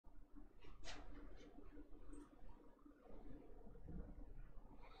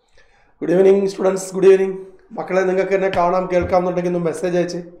Good evening, students. Good evening. മക്കളെ നിങ്ങൾക്ക് എന്നെ കാണാം കേൾക്കാം എന്നുണ്ടെങ്കിൽ ഒന്ന് മെസ്സേജ്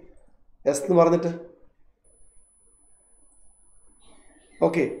അയച്ച് യെസ് എന്ന് പറഞ്ഞിട്ട്.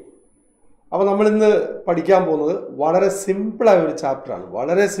 ഓക്കെ, അപ്പോൾ നമ്മൾ ഇന്ന് പഠിക്കാൻ പോകുന്നത് വളരെ സിമ്പിളായ ഒരു ചാപ്റ്ററാണ്.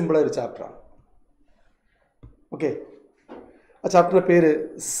 ഓക്കെ, ആ ചാപ്റ്ററിൻ്റെ പേര്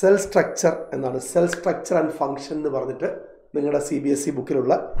സെൽ സ്ട്രക്ചർ എന്നാണ്. സെൽ സ്ട്രക്ചർ ആൻഡ് ഫങ്ഷൻ എന്ന് പറഞ്ഞിട്ട് നിങ്ങളുടെ CBSE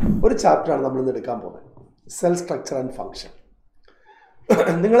ബുക്കിലുള്ള ഒരു ചാപ്റ്ററാണ് നമ്മൾ ഇന്ന് എടുക്കാൻ പോകുന്നത്. Cell structure and function.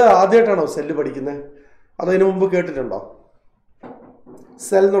 നിങ്ങൾ ആദ്യമായിട്ടാണോ സെല്ല് പഠിക്കുന്നത്? അതോ ഇതിനു മുമ്പ് കേട്ടിട്ടുണ്ടോ?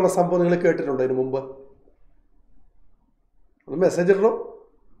 സെൽ എന്നുള്ള സംഭവം നിങ്ങൾ കേട്ടിട്ടുണ്ടോ ഇതിനു മുമ്പ്? ഒന്ന് മെസ്സേജ് ഇടണോ.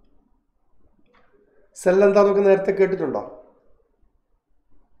 സെൽ എന്താണെന്നൊക്കെ നേരത്തെ കേട്ടിട്ടുണ്ടോ?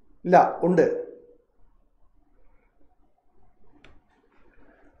 ഇല്ല, ഉണ്ട്.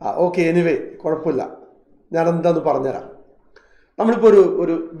 ഓക്കെ, എനിവേ കുഴപ്പമില്ല, ഞാൻ എന്താന്ന് പറഞ്ഞുതരാം. നമ്മളിപ്പോൾ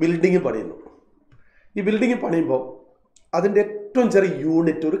ഒരു ബിൽഡിങ് പണിയുന്നു. ഈ ബിൽഡിങ് പണിയുമ്പോൾ അതിൻ്റെ ഏറ്റവും ചെറിയ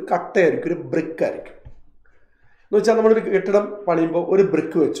യൂണിറ്റ് ഒരു കട്ടയായിരിക്കും, ഒരു ബ്രിക്ക് ആയിരിക്കും. എന്ന് വെച്ചാൽ നമ്മളൊരു കെട്ടിടം പണിയുമ്പോൾ ഒരു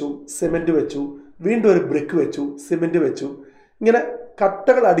ബ്രിക്ക് വെച്ചു, സിമെൻറ്റ് വെച്ചു, വീണ്ടും ഒരു ബ്രിക്ക് വെച്ചു, സിമെൻറ്റ് വെച്ചു, ഇങ്ങനെ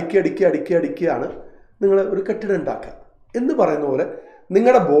കട്ടകൾ അടുക്കിയാണ് നിങ്ങൾ ഒരു കെട്ടിടം ഉണ്ടാക്കുക. എന്ന് പറയുന്ന പോലെ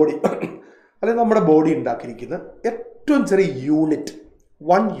നിങ്ങളുടെ ബോഡി അല്ലെങ്കിൽ നമ്മുടെ ബോഡി ഉണ്ടാക്കിയിരിക്കുന്ന ഏറ്റവും ചെറിയ unit,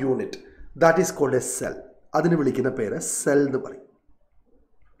 one unit, that is called A cell. അതിന് വിളിക്കുന്ന പേര് സെൽ എന്ന് പറയും.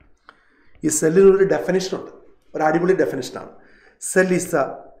 ഈ സെല്ലിനൊരു ഡെഫിനിഷനുണ്ട്, ഒരു അടിപൊളി ഡെഫിനിഷനാണ്. Cell is A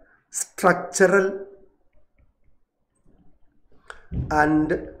structural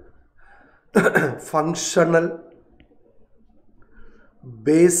and functional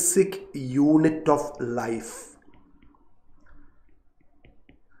basic unit of life.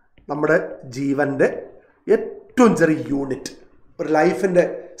 നമ്മുടെ ജീവൻ്റെ ഏറ്റവും ചെറിയ യൂണിറ്റ്, ഒരു ലൈഫിൻ്റെ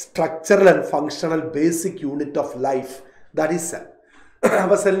structural and functional basic unit of life, that is cell.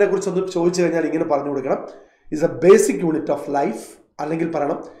 അപ്പോൾ സെല്ലിനെ കുറിച്ചൊന്ന് ചോദിച്ചു കഴിഞ്ഞാൽ ഇങ്ങനെ പറഞ്ഞു കൊടുക്കണം: is a basic unit of life, അല്ലെങ്കിൽ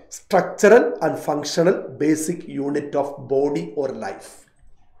പറയണം structural and functional basic unit of body or life.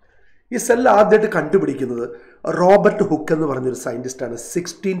 ഈ സെല്ല് ആദ്യമായിട്ട് കണ്ടുപിടിക്കുന്നത് റോബർട്ട് ഹുക്ക് എന്ന് പറഞ്ഞൊരു സയൻറ്റിസ്റ്റാണ്.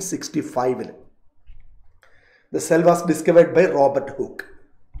 1665 the cell was discovered by Robert hook.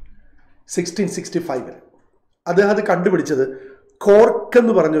 1665 അദ്ദേഹം അത് കണ്ടുപിടിച്ചത് കോർക്ക്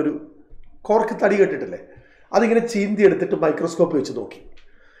എന്ന് പറഞ്ഞൊരു, കോർക്ക് തടി കെട്ടിട്ടില്ലേ, അതിങ്ങനെ ചീന്തി എടുത്തിട്ട് മൈക്രോസ്കോപ്പ് വെച്ച് നോക്കി.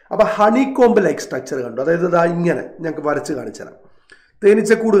 അപ്പോൾ ഹണി കോംബ് ലൈക്ക് സ്ട്രക്ചർ കണ്ടു. അതായത് ഇതാ ഇങ്ങനെ ഞങ്ങൾക്ക് വരച്ച് കാണിച്ചു തരാം.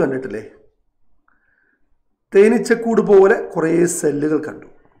 തേനീച്ചക്കൂട് കണ്ടിട്ടില്ലേ? തേനീച്ചക്കൂട് പോലെ കുറേ സെല്ലുകൾ കണ്ടു,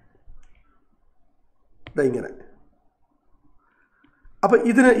 ഇതാ ഇങ്ങനെ. അപ്പം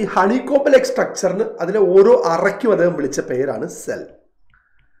ഇതിന് ഈ ഹണി കോംബ് ലൈക്ക് സ്ട്രക്ചറിന് അതിലെ ഓരോ അറയ്ക്കും അദ്ദേഹം വിളിച്ച പേരാണ് സെൽ.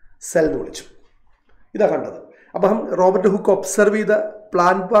 സെൽ എന്ന് വിളിച്ചു. ഇതാ കണ്ടത്. അപ്പം റോബർട്ട് ഹുക്ക് ഒബ്സർവ് ചെയ്ത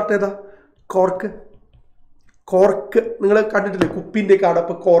പ്ലാന്റ് പാർട്ട് ഏതാ? കോർക്ക്. കോർക്ക് നിങ്ങൾ കണ്ടിട്ടില്ലേ? കുപ്പിൻ്റെയൊക്കെ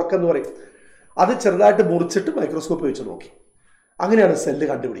അടപ്പ് കോർക്ക് എന്ന് പറയും. അത് ചെറുതായിട്ട് മുറിച്ചിട്ട് മൈക്രോസ്കോപ്പ് വെച്ച് നോക്കി. അങ്ങനെയാണ് സെല്ല്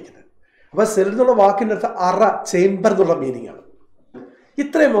കണ്ടുപിടിക്കുന്നത്. അപ്പോൾ സെൽ എന്നുള്ള വാക്കിൻ്റെ അടുത്ത് അറ, ചേംബർ എന്നുള്ള മീനിങ് ആണ്.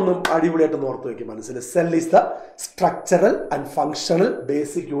 ഇത്രയും ഒന്നും അടിപൊളിയായിട്ട് ഓർത്ത് വയ്ക്കും മനസ്സിൽ. Cell is the structural and functional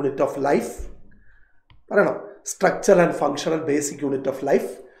basic unit of life. പറയണം, structural and functional basic unit of life.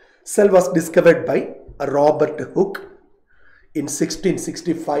 Cell was discovered by Robert hook in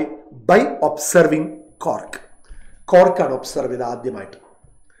 1665 by observing cork. കോർക്കാണ് observe ചെയ്ത് ആദ്യമായിട്ട്.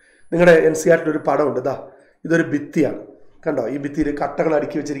 നിങ്ങളുടെ NCERT ഒരു പടമുണ്ട്. ഇതാ ഇതൊരു ഭിത്തിയാണ്, കണ്ടോ? ഈ ഭിത്തിയിൽ കട്ടകൾ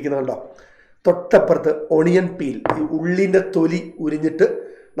അടുക്കി വെച്ചിരിക്കുന്നത് കണ്ടോ? തൊട്ടപ്പുറത്ത് ഒണിയൻ പീൽ, ഈ ഉള്ളിൻ്റെ തൊലി ഉരിഞ്ഞിട്ട്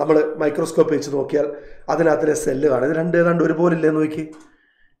നമ്മൾ മൈക്രോസ്കോപ്പ് വെച്ച് നോക്കിയാൽ അതിനകത്തിലെ സെല്ല് കാണും. ഇത് രണ്ട് ഏതാണ്ട് ഒരുപോലെ ഇല്ലെന്ന് നോക്കി.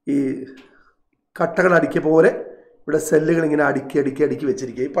 ഈ കട്ടകൾ അടുക്കിയ പോലെ ഇവിടെ സെല്ലുകൾ ഇങ്ങനെ അടുക്കി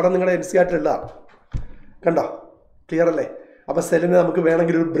വെച്ചിരിക്കുക. ഈ പടം നിങ്ങളുടെ NCERT ഉള്ളതാണ്, കണ്ടോ? ക്ലിയർ അല്ലേ? അപ്പോൾ സെല്ലിനെ നമുക്ക്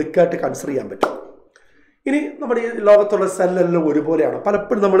വേണമെങ്കിൽ ഒരു ബ്രിക്കായിട്ട് കൺസിഡർ ചെയ്യാൻ പറ്റും. ഇനി നമ്മുടെ ഈ ലോകത്തുള്ള സെല്ലെല്ലാം ഒരുപോലെയാണ്.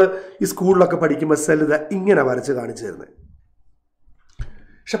 പലപ്പോഴും നമ്മൾ ഈ സ്കൂളിലൊക്കെ പഠിക്കുമ്പോൾ സെല്ല് ഇത് ഇങ്ങനെ വരച്ച് കാണിച്ചു തരുന്നത്.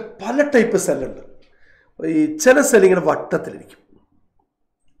 പക്ഷെ പല ടൈപ്പ് സെല്ലുണ്ട്. ഈ ചില സെല്ല് ഇങ്ങനെ വട്ടത്തിലിരിക്കും,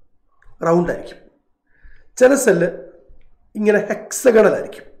 റൗണ്ടായിരിക്കും. ചില സെല്ല് ഇങ്ങനെ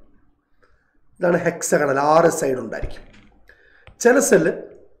ഹെക്സഗണലായിരിക്കും. ഇതാണ് ഹെക്സഗണൽ, 6 സൈഡ് ഉണ്ടായിരിക്കും. ചില സെല്ല്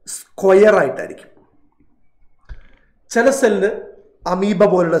സ്ക്വയർ ആയിട്ടായിരിക്കും. ചില സെല്ലിന് അമീബ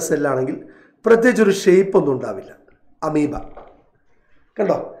പോലുള്ള സെല്ലാണെങ്കിൽ പ്രത്യേകിച്ച് ഒരു ഷേപ്പ് ഒന്നും ഉണ്ടാവില്ല, അമീബ,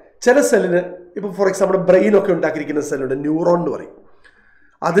 കണ്ടോ? ചില സെല്ലിന് ഇപ്പോൾ ഫോർ എക്സാമ്പിൾ ബ്രെയിനൊക്കെ ഉണ്ടാക്കിയിരിക്കുന്ന സെല്ലുണ്ട്, ന്യൂറോൺ എന്ന് പറയും.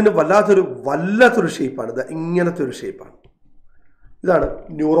 അതിന് വല്ലാത്തൊരു ഷേപ്പാണ്. ഇത് ഇങ്ങനത്തെ ഒരു ഷേപ്പാണ്. ഇതാണ്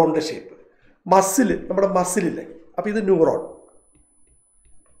ന്യൂറോണിൻ്റെ ഷേപ്പ്. നമ്മുടെ മസിലില്ലേ, അപ്പോൾ ഇത് ന്യൂറോൺ.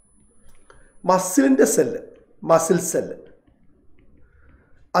 മസിലിൻ്റെ സെല്ല്, മസിൽ സെല്ല്,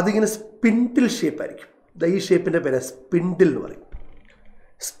 അതിങ്ങനെ സ്പിൻഡിൽ ഷേപ്പായിരിക്കും. ഈ ഷേപ്പിൻ്റെ പേര് സ്പിൻഡിൽ എന്ന് പറയും.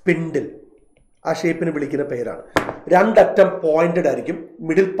 സ്പിൻഡിൽ ആ ഷേപ്പിന് വിളിക്കുന്ന പേരാണ്. രണ്ടറ്റം പോയിന്റഡ് ആയിരിക്കും,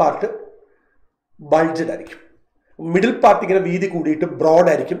 മിഡിൽ പാർട്ട് ബൾജഡ് ആയിരിക്കും. മിഡിൽ പാർട്ട് ഇങ്ങനെ വീതി കൂടിയിട്ട് ബ്രോഡ്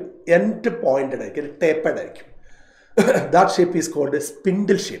ആയിരിക്കും, എൻഡ് പോയിന്റഡ് ആയിരിക്കും, ടേപ്പേഡ് ആയിരിക്കും. That shape is called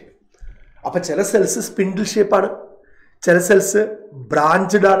spindle shape. അപ്പം ചില സെൽസ് സ്പിൻഡിൽ ഷേപ്പാണ്, ചില സെൽസ്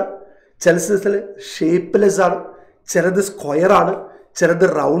ബ്രാഞ്ചഡ് ആണ്, ചില സെൽസിൽ ഷേപ്പ്ലെസ് ആണ്, ചിലത് സ്ക്വയർ ആണ്, ചിലത്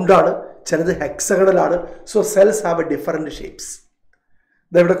റൗണ്ട് ആണ്, ചിലത് ഹെക്സഗണൽ ആണ്. So cells have A different shapes.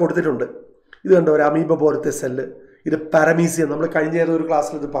 ഇതെവിടെ കൊടുത്തിട്ടുണ്ട്. ഇത് കണ്ടോ, ഒരു അമീബ പോലത്തെ സെല്ല്. ഇത് പാരമീസിയം. നമ്മൾ കഴിഞ്ഞ ഏതൊരു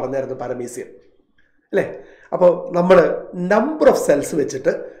ക്ലാസ്സിൽ ഇത് പറഞ്ഞായിരുന്നു, പാരമീസിയം അല്ലേ. അപ്പോൾ നമ്മൾ നമ്പർ ഓഫ് സെൽസ്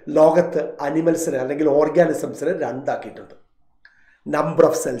വെച്ചിട്ട് ലോകത്ത് അനിമൽസിനെ അല്ലെങ്കിൽ ഓർഗാനിസംസിനെ രണ്ടാക്കിയിട്ടുണ്ട്. നമ്പർ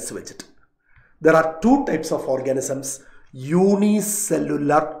ഓഫ് സെൽസ് വെച്ചിട്ട്. There are 2 types of organisms,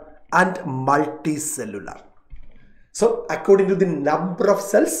 unicellular and multicellular. So according to the number of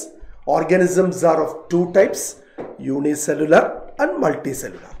cells, organisms are of 2 types, unicellular and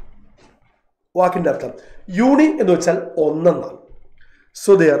multicellular. വാക്കിൻ്റെ അർത്ഥം യൂണി എന്ന് വെച്ചാൽ ഒന്നെന്നാണ്.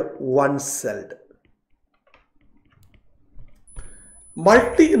 So they are one celled.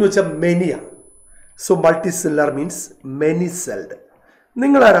 Multi എന്ന് വെച്ചാൽ മെനിയാണ്. So multi cellular means many celled.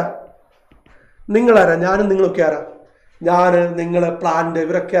 നിങ്ങളാരാ? ഞാനും നിങ്ങളൊക്കെ ആരാ? ഞാൻ, നിങ്ങൾ, പ്ലാന്റ്,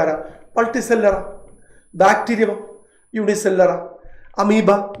 ഇവരൊക്കെ ആരാ? മൾട്ടി സെല്ലുലാറാ. ബാക്ടീരിയമോ യൂണിസെല്ലുലാറാ. അമീബ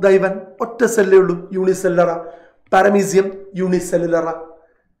ദൈവൻ ഒറ്റ സെല്ലേ ഉള്ളൂ, യൂണിസെല്ലുലാറാ. പാരമീസിയം യൂണിസെല്ലുലാറാ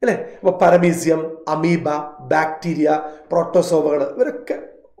അല്ലേ. അപ്പോൾ പാരമീസിയം, അമീബ, ബാക്ടീരിയ, പ്രോട്ടോസോവകൾ ഇവരൊക്കെ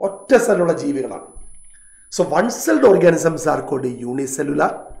ഒറ്റ സെല്ലുള്ള ജീവികളാണ്. So one-celled organisms are called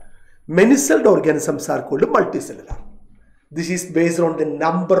unicellular. Many-celled organisms are called multicellular. This is based on the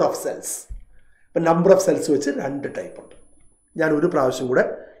number of cells. അപ്പോൾ നമ്പർ ഓഫ് സെൽസ് വെച്ച് 2 ടൈപ്പ് ഉണ്ട്. ഞാൻ ഒരു പ്രാവശ്യം കൂടെ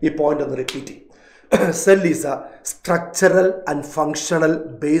ഈ പോയിന്റ് ഒന്ന് റിപ്പീറ്റ് ചെയ്യും. Cell is A structural and functional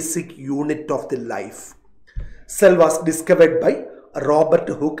basic unit of the life. Cell was discovered by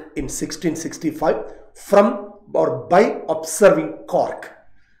Robert hook in 1665 from or by observing cork.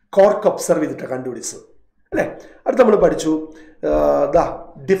 Cork observe ചെയ്തിട്ട് കണ്ടുപിടിച്ചത് അല്ലേ. അടുത്ത് നമ്മൾ പഠിച്ചു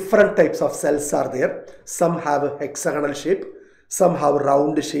different types of cells are there. Some have hexagonal shape, some have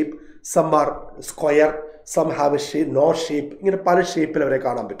round shape, some R square, some have no shape. ഇങ്ങനെ പല ഷേപ്പിൽ അവരെ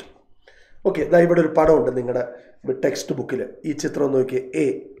കാണാൻ പറ്റും. ഓക്കെ, ഇവിടെ ഒരു പടമുണ്ട് നിങ്ങളുടെ ടെക്സ്റ്റ് ബുക്കിൽ. ഈ ചിത്രം നോക്കിയേ. എ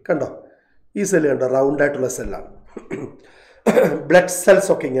കണ്ടോ, ഈ സെല്ല് കണ്ടോ, റൗണ്ട് ആയിട്ടുള്ള സെല്ലാണ്. ബ്ലഡ് സെൽസ്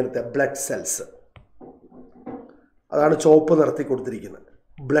ഒക്കെ ഇങ്ങനത്തെ ബ്ലഡ് സെൽസ്, അതാണ് ചുവപ്പ് നിറത്തി കൊടുത്തിരിക്കുന്നത്.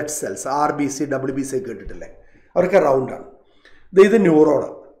 ബ്ലഡ് സെൽസ് RBC WBC കേട്ടിട്ടില്ലേ, അവർക്ക് റൗണ്ടാണ്. ഇത് ന്യൂറോണ്,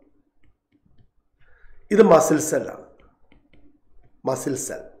 ഇത് മസിൽ സെല്ലാണ്. മസിൽ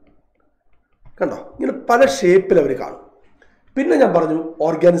സെൽ കണ്ടോ, ഇങ്ങനെ പല ഷേപ്പിൽ അവർ കാണും. പിന്നെ ഞാൻ പറഞ്ഞു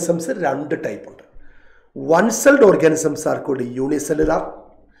ഓർഗാനിസംസ് 2 ടൈപ്പ് ഉണ്ട്. One celled organisms are called unicellular.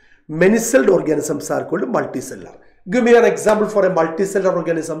 Many celled organisms are called multicellular. Give me an example for A multicellular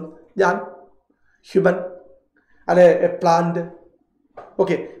organism. ഞാൻ, ഹ്യൂമൻ അല്ലെ, എ പ്ലാന്റ്.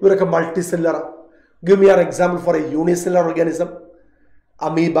 ഓക്കെ, ഇവരൊക്കെ മൾട്ടിസെല്ലുലാറാണ്. Give me an example for A unicellular organism.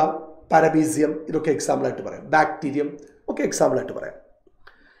 Amoeba, paramecium ഇതൊക്കെ എക്സാമ്പിളായിട്ട് പറയാം. Bacterium ഒക്കെ എക്സാമ്പിളായിട്ട് പറയാം.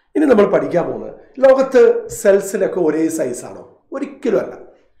 ഇനി നമ്മൾ പഠിക്കാൻ പോകുന്നത് ലോകത്ത് സെൽസിലൊക്കെ ഒരേ സൈസാണോ? ഒരിക്കലും അല്ല.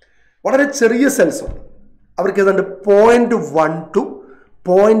 വളരെ ചെറിയ സെൽസ് ഉണ്ട്. അവർക്ക് ഏതാണ്ട് 0.1 to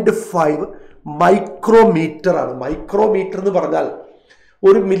 0.5 മൈക്രോമീറ്റർ ആണ്. മൈക്രോമീറ്റർ എന്ന് പറഞ്ഞാൽ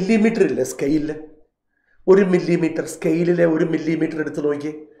 1 മില്ലിമീറ്റർ ഇല്ലേ സ്കെയിലിൽ, 1 മില്ലിമീറ്റർ സ്കെയിലിലെ 1 മില്ലിമീറ്റർ എടുത്ത്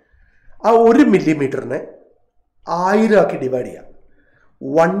നോക്കിയേ. ആ 1 മില്ലിമീറ്ററിനെ 1000 ആക്കി ഡിവൈഡ് ചെയ്യാം.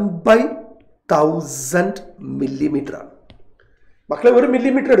 1/1000 മില്ലിമീറ്റർ ആണ്. മക്കളെ, 1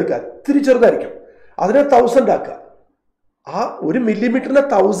 മില്ലിമീറ്റർ എടുക്കുക, ഇത്തിരി ചെറുതായിരിക്കും, അതിനെ 1000 ആക്കുക. ആ 1 മില്ലിമീറ്ററിനെ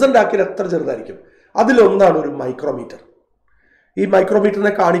 1000 ആക്കിയാൽ എത്ര ചെറുതായിരിക്കും? അതിലൊന്നാണ് ഒരു മൈക്രോമീറ്റർ. ഈ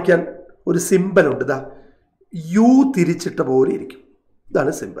മൈക്രോമീറ്ററിനെ കാണിക്കാൻ ഒരു സിമ്പൽ ഉണ്ട്. ഇതാ യു തിരിച്ചിട്ട പോലെ ഇരിക്കും.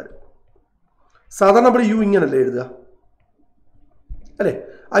 ഇതാണ് സിമ്പൽ. സാധാരണ നമ്മൾ യു ഇങ്ങനല്ലേ എഴുതുക അല്ലേ?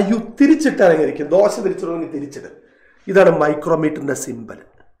 ആ യു തിരിച്ചിട്ടാൽ എങ്ങനെ ഇരിക്കും? ദോശ തിരിച്ചിടുമെങ്കിൽ തിരിച്ചിട്ട്. ഇതാണ് മൈക്രോമീറ്ററിന്റെ സിമ്പൽ.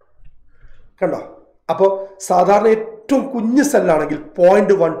 കണ്ടോ? അപ്പോൾ സാധാരണ ഏറ്റവും കുഞ്ഞു സെല്ലാണെങ്കിൽ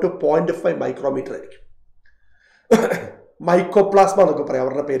 0.1 to 0.5 മൈക്രോമീറ്റർ ആയിരിക്കും. മൈക്കോപ്ലാസ്മ എന്നൊക്കെ പറയാം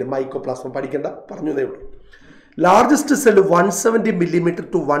അവരുടെ പേര്. മൈക്കോപ്ലാസ്മ പഠിക്കേണ്ട, പറഞ്ഞതേ ഉള്ളൂ. Largest cell 170 millimetre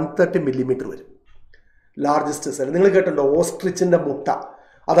to 130 millimetre വരും. ലാർജസ്റ്റ് സെല്ല് നിങ്ങൾ കേട്ടിട്ടുണ്ടോ? ഓസ്ട്രിച്ചിന്റെ മുട്ട,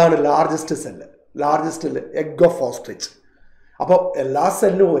 അതാണ് largest cell. Largest egg of ostrich. അപ്പോൾ എല്ലാ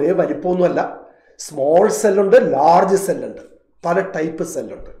സെല്ലും ഒരേ വലിപ്പമൊന്നുമല്ല. സ്മോൾ സെല്ലുണ്ട്, ലാർജ് സെല്ലുണ്ട്, പല ടൈപ്പ്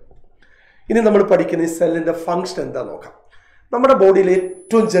സെല്ലുണ്ട്. ഇനി നമ്മൾ പഠിക്കുന്ന ഈ സെല്ലിൻ്റെ ഫങ്ഷൻ എന്താ നോക്കാം. നമ്മുടെ ബോഡിയിലെ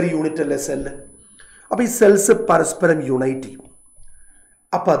ഏറ്റവും ചെറിയ യൂണിറ്റ് അല്ലേ സെല്ല്. അപ്പോൾ ഈ സെൽസ് പരസ്പരം യുണൈറ്റ് ചെയ്യും.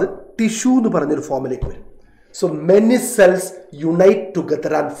 അപ്പോൾ അത് ടിഷ്യൂ എന്ന് പറഞ്ഞൊരു ഫോമിലേക്ക് വരും. So many cells unite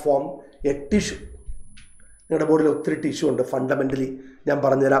together and form A tissue. നിങ്ങളുടെ ബോഡിയിൽ ഒത്തിരി ടിഷ്യൂ ഉണ്ട്. ഫണ്ടമെൻ്റലി ഞാൻ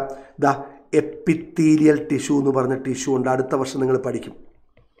പറഞ്ഞുതരാം. ദ എപ്പിത്തീലിയൽ ടിഷ്യൂ എന്ന് പറഞ്ഞ ടിഷ്യൂ ഉണ്ട്. അടുത്ത വർഷം നിങ്ങൾ പഠിക്കും.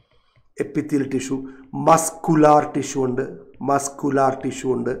 എപ്പിത്തീലിയൽ ടിഷ്യൂ, മസ്കുലാർ ടിഷ്യൂ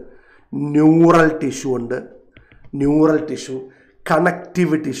ഉണ്ട്, ന്യൂറൽ ടിഷ്യൂ,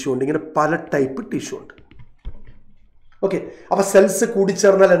 കണക്റ്റീവ് ടിഷ്യൂ ഉണ്ട്. ഇങ്ങനെ പല ടൈപ്പ് ടിഷ്യൂ ഉണ്ട്. ഓക്കെ, അപ്പോൾ സെൽസ്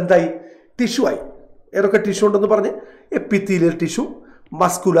കൂടിച്ചേർന്നാൽ എന്തായി? ടിഷ്യൂ ആയി. ഏതൊക്കെ ടിഷ്യൂ ഉണ്ടെന്ന് പറഞ്ഞ്? Epithelial tissue,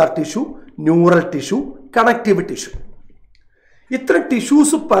 muscular tissue, neural tissue, connective tissue. ഇത്തരം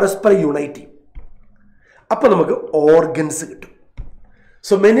ടിഷ്യൂസ് പരസ്പരം യുണൈറ്റ് ചെയ്യും. അപ്പോൾ നമുക്ക് ഓർഗൻസ് കിട്ടും.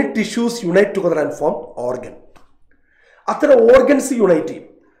 So many tissues unite together and form organ. അത്തരം ഓർഗൻസ് യുണൈറ്റ് ചെയ്യും.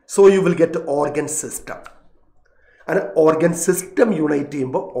 So you will get organ system. അങ്ങനെ ഓർഗൻ സിസ്റ്റം യുണൈറ്റ്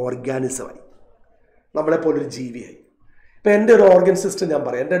ചെയ്യുമ്പോൾ ഓർഗാനിസമായി, നമ്മളെപ്പോലൊരു ജീവിയായി. ഇപ്പം എൻ്റെ ഒരു ഓർഗൻ സിസ്റ്റം ഞാൻ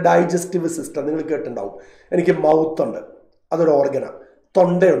പറയാം. എൻ്റെ ഡൈജസ്റ്റീവ് സിസ്റ്റം നിങ്ങൾ കേട്ടിട്ടുണ്ടാവും. എനിക്ക് മൗത്ത് ഉണ്ട്, അതൊരു ഓർഗനാണ്.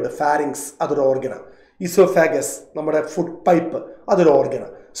 തൊണ്ടയുണ്ട്, ഫാരിങ്സ്, അതൊരു ഓർഗനാണ്. ഇസോഫാഗസ്, നമ്മുടെ ഫുഡ് പൈപ്പ്, അതൊരു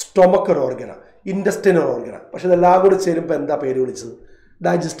ഓർഗനാണ്. സ്റ്റൊമക്ക് ഒരു ഓർഗനാണ്. ഇൻഡസ്റ്റൈൻ ഒരു ഓർഗനാണ്. പക്ഷെ ഇതെല്ലാം കൂടി ചേരുമ്പോൾ എന്താ പേര് വിളിച്ചത്?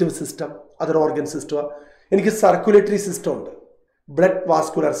 Digestive system. അതൊരു ഓർഗൻ സിസ്റ്റമാണ്. എനിക്ക് സർക്കുലേറ്ററി സിസ്റ്റം ഉണ്ട്, ബ്ലഡ്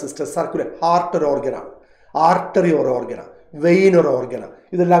വാസ്കുലർ സിസ്റ്റം, ഹാർട്ട് ഒരു ഓർഗനാണ്, ആർട്ടറി ഒരു ഓർഗനാണ്, വെയിൻ ഒരു ഓർഗനാണ്.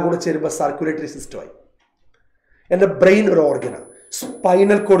 ഇതെല്ലാം കൂടെ ചേരുമ്പോൾ സർക്കുലേറ്ററി സിസ്റ്റമായി. എൻ്റെ ബ്രെയിൻ ഒരു ഓർഗനാണ്,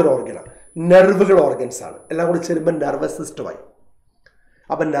 സ്പൈനൽ കോഡ് ഒരു ഓർഗനാണ്, നെർവുകൾ ഓർഗൻസ് ആണ്. എല്ലാം കൂടി ചേരുമ്പോൾ നെർവസ് സിസ്റ്റമായി.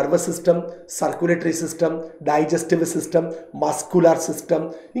 അപ്പം nervous system, circulatory system, digestive system, muscular system,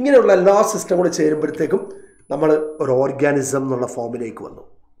 ഇങ്ങനെയുള്ള എല്ലാ സിസ്റ്റം കൂടി ചേരുമ്പോഴത്തേക്കും നമ്മൾ ഒരു ഓർഗാനിസം എന്നുള്ള ഫോമിലേക്ക് വന്നു.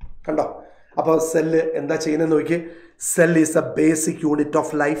 കണ്ടോ? അപ്പോൾ സെല്ല് എന്താ ചെയ്യുന്നത് നോക്കി. Cell is A basic unit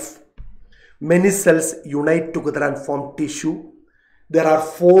of life. Many cells unite together and form tissue. There are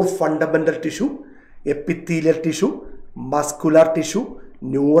 4 fundamental tissue: epithelial tissue, muscular tissue,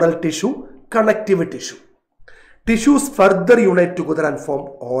 neural tissue, connective tissue. Tissues further unite together and form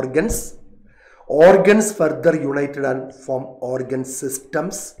organs. Organs further united and form organ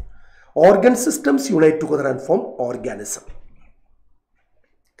systems. Organ systems unite together and form organism.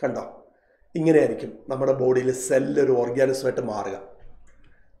 കണ്ടോ? ഇങ്ങനെയായിരിക്കും നമ്മുടെ ബോഡിയിൽ cell ഒരു ഓർഗാനിസമായിട്ട് മാറുക.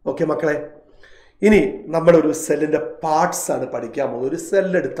 Okay മക്കളെ, ഇനി നമ്മളൊരു സെല്ലിൻ്റെ പാർട്സ് ആണ് പഠിക്കാൻ പോകുന്നത്. ഒരു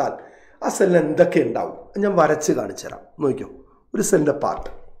സെല്ലെടുത്താൽ ആ സെല്ലിന് എന്തൊക്കെ ഉണ്ടാവും ഞാൻ വരച്ച് കാണിച്ചു തരാം. നോക്കിയോ, ഒരു സെല്ലിൻ്റെ പാർട്ട്.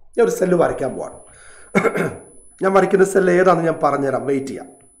 ഞാൻ ഒരു സെല്ല് വരയ്ക്കാൻ പോവാണ്. ഞാൻ വരയ്ക്കുന്ന സെല്ല് ഏതാണെന്ന് ഞാൻ പറഞ്ഞുതരാം, വെയിറ്റ് ചെയ്യാം.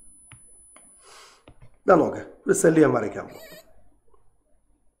 ഇതാ നോക്ക്, ഒരു സെല്ല് ഞാൻ വരയ്ക്കാം.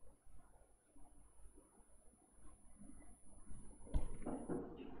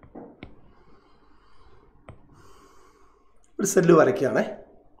 ഒരു സെല്ല് വരയ്ക്കുകയാണേ.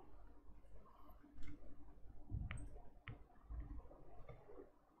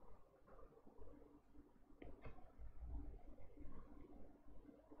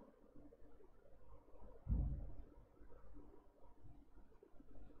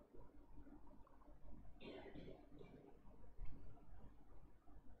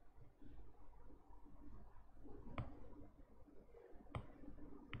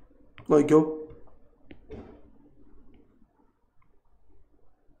 നോക്കിയോ,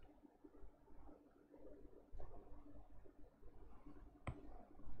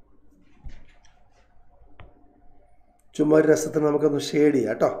 ചുമ്മാ ഒരു രസത്തിന് നമുക്കൊന്ന് ഷെയ്ഡ്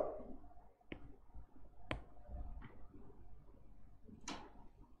ചെയ്യാം കേട്ടോ.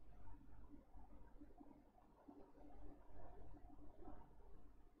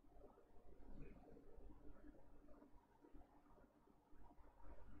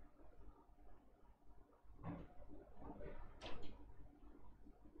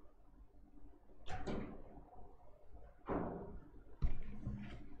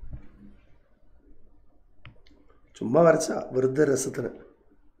 ചുമ്മാ വരച്ച വെറുതെ രസത്തിന്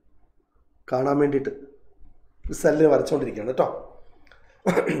കാണാൻ വേണ്ടിയിട്ട് ഒരു സെല്ലിന് വരച്ചുകൊണ്ടിരിക്കുകയാണ് കേട്ടോ.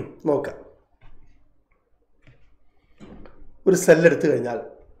 നോക്കാം, ഒരു സെല്ലെടുത്തു കഴിഞ്ഞാൽ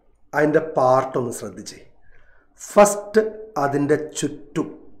അതിൻ്റെ പാർട്ടൊന്ന് ശ്രദ്ധിച്ചേ. ഫസ്റ്റ് അതിൻ്റെ ചുറ്റും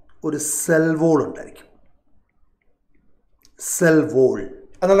ഒരു സെൽ വോൾ ഉണ്ടായിരിക്കും. സെൽ വോൾ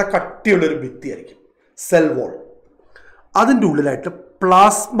അത് നല്ല കട്ടിയുള്ളൊരു ഭിത്തിയായിരിക്കും, സെൽ വോൾ. അതിൻ്റെ ഉള്ളിലായിട്ട്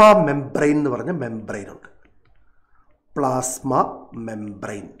പ്ലാസ്മ മെംബ്രെയിൻ എന്ന് പറഞ്ഞ മെംബ്രെയിൻ ഉണ്ട്. പ്ലാസ്മ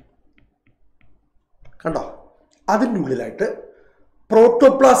മെംബ്രെയിൻ കണ്ടോ? അതിൻ്റെ ഉള്ളിലായിട്ട്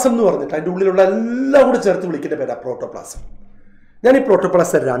പ്രോട്ടോപ്ലാസം എന്ന് പറഞ്ഞിട്ട് അതിൻ്റെ ഉള്ളിലുള്ള എല്ലാം കൂടി ചേർത്ത് വിളിക്കുന്ന പേരാണ് പ്രോട്ടോപ്ലാസം. ഞാൻ ഈ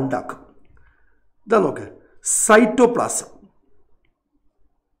പ്രോട്ടോപ്ലാസം രണ്ടാക്കും. ഇതാ നോക്ക്, സൈറ്റോപ്ലാസം,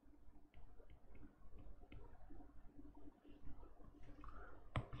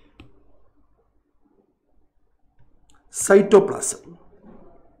 സൈറ്റോപ്ലാസം,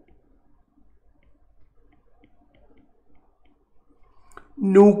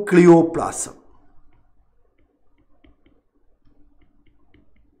 ന്യൂക്ലിയോപ്ലാസം.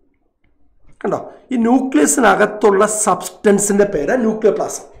 കണ്ടോ? ഈ ന്യൂക്ലിയസിനകത്തുള്ള സബ്സ്റ്റൻസിൻ്റെ പേര്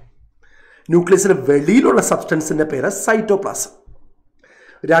ന്യൂക്ലിയോപ്ലാസം. ന്യൂക്ലിയസിന് വെളിയിലുള്ള സബ്സ്റ്റൻസിൻ്റെ പേര് സൈറ്റോപ്ലാസം.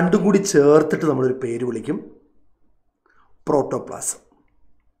 രണ്ടും കൂടി ചേർത്തിട്ട് നമ്മളൊരു പേര് വിളിക്കും, പ്രോട്ടോപ്ലാസം.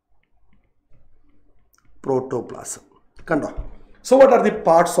 പ്രോട്ടോപ്ലാസം കണ്ടോ? So what are the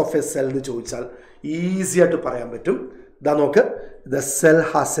parts of A cell എന്ന് ചോദിച്ചാൽ ഈസി ആയിട്ട് പറയാൻ പറ്റും. ഇതാ നോക്ക്, the cell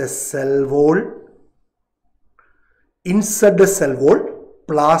has A cell wall, inside the cell wall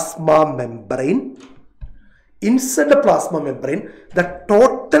plasma membrane. Inside the plasma membrane, the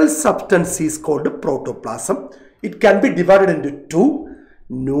total substance is called protoplasm. It can be divided into two,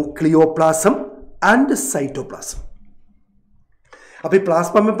 nucleoplasm and cytoplasm. അപ്പോൾ ഈ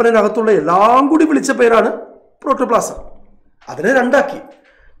plasma membrane അകത്തുള്ള എല്ലാം കൂടി വിളിച്ച പേരാണ് protoplasm. അതിനെ രണ്ടാക്കി,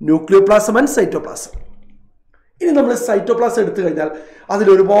 nucleoplasm and cytoplasm. ഇനി നമ്മൾ സൈറ്റോപ്ലാസം എടുത്തു കഴിഞ്ഞാൽ അതിൽ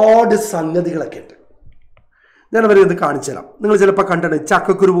ഒരുപാട് സംഗതികളൊക്കെ ഉണ്ട്. ഞാൻ അവരെ ഇത് കാണിച്ചു തരാം. നിങ്ങൾ ചിലപ്പോൾ കണ്ടിട്ട്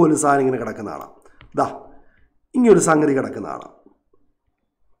ചക്കക്കുരു പോലും സാധനം ഇങ്ങനെ കിടക്കുന്നതാണ്. ദാ ഇങ്ങനൊരു സംഗതി കിടക്കുന്നതാണ്.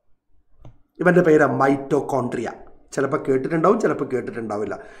 ഇവൻ്റെ പേര് മൈറ്റോകോൺട്രിയ. ചിലപ്പോൾ കേട്ടിട്ടുണ്ടാവും, ചിലപ്പോൾ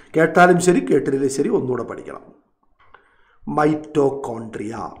കേട്ടിട്ടുണ്ടാവില്ല. കേട്ടാലും ശരി, കേട്ടില്ലെങ്കിലും ശരി, ഒന്നുകൂടെ പഠിക്കണം.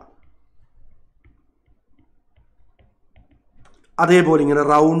 മൈറ്റോകോൺട്രിയ. അതേപോലെ ഇങ്ങനെ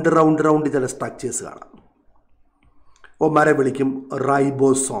റൗണ്ട് റൗണ്ട് റൗണ്ട് ചില സ്ട്രക്ചേഴ്സ് കാണാം. ഒമാരെ വിളിക്കും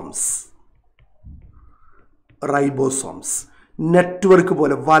റൈബോസോംസ്. റൈബോസോംസ് നെറ്റ്വർക്ക്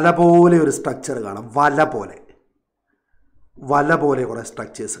പോലെ, വല പോലെ ഒരു സ്ട്രക്ചർ കാണാം. വല പോലെ കുറേ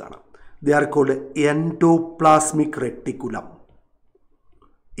സ്ട്രക്ചേഴ്സ് കാണാം. They are called endoplasmic reticulum.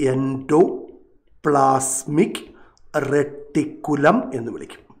 Endoplasmic reticulum എന്ന്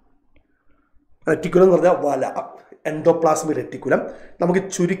വിളിക്കും. റെട്ടിക്കുലം എന്ന് പറഞ്ഞാൽ വല. എൻഡോപ്ലാസ്മിക് റെട്ടിക്കുലം നമുക്ക്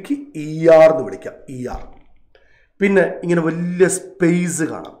ചുരുക്കി ER എന്ന് വിളിക്കാം. ER. പിന്നെ ഇങ്ങനെ വലിയ സ്പേസ്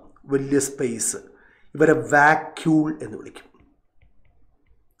കാണാം, വലിയ സ്പേസ്. ഇവരെ വാക്യൂൾ എന്ന് വിളിക്കും.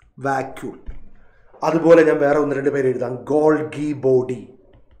 വാക്യൂൾ. അതുപോലെ ഞാൻ വേറെ ഒന്ന് രണ്ട് പേര് എഴുതാം. ഗോൾഗി ബോഡി,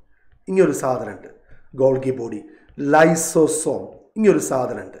 ഇങ്ങനൊരു സാധനമുണ്ട്. Golgi body. ലൈസോസോം, ഇങ്ങനൊരു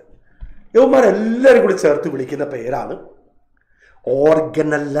സാധനമുണ്ട്. ഇവന്മാരെല്ലാവരും കൂടി ചേർത്ത് വിളിക്കുന്ന പേരാണ്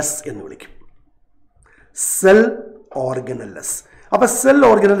ഓർഗനല്ലസ് എന്ന് വിളിക്കും. സെൽ ഓർഗനല്ലസ്. അപ്പം സെൽ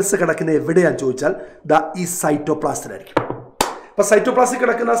ഓർഗനല്ലസ് കിടക്കുന്ന എവിടെയാണെന്ന് ചോദിച്ചാൽ ഈ സൈറ്റോപ്ലാസ്റ്റിലായിരിക്കും. അപ്പം സൈറ്റോപ്ലാസ്റ്റിൽ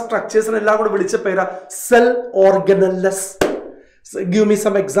കിടക്കുന്ന സ്ട്രക്ചേഴ്സിനെല്ലാം കൂടെ വിളിച്ച പേരാ cell ഓർഗനല്ലസ്. Give me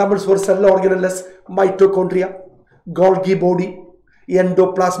some examples for cell organelles. Mitochondria, Golgi body,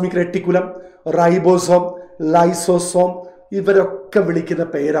 endoplasmic reticulum, ribosome, lysosome. ഇവരൊക്കെ വിളിക്കുന്ന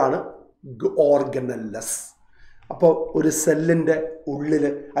പേരാണ് ഓർഗനല്ലസ്. അപ്പോൾ ഒരു സെല്ലിൻ്റെ ഉള്ളിൽ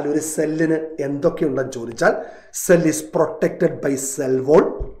അല്ല ഒരു സെല്ലിന് എന്തൊക്കെയുണ്ടെന്ന് ചോദിച്ചാൽ, cell is protected by cell wall.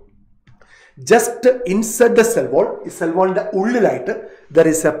 Just inside the cell wall, ഈ cell വോളിൻ്റെ ഉള്ളിലായിട്ട് there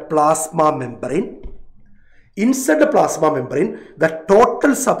is A plasma membrane. Inside the plasma membrane, the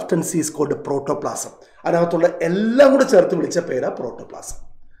total substance is called protoplasm. അതിനകത്തുള്ള എല്ലാം കൂടെ ചേർത്ത് വിളിച്ച പേരാ പ്രോട്ടോപ്ലാസം.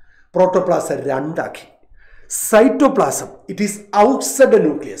 പ്രോട്ടോപ്ലാസം രണ്ടാക്കി. Cytoplasm it is outside the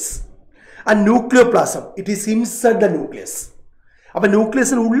nucleus, and nucleoplasm it is inside the nucleus. അപ്പം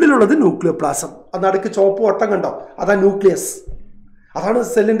ന്യൂക്ലിയസിന് ഉള്ളിലുള്ളത് nucleoplasm. അത് നടുക്ക് ചുവപ്പ് വട്ടം കണ്ടോ, അതാ ന്യൂക്ലിയസ്. അതാണ്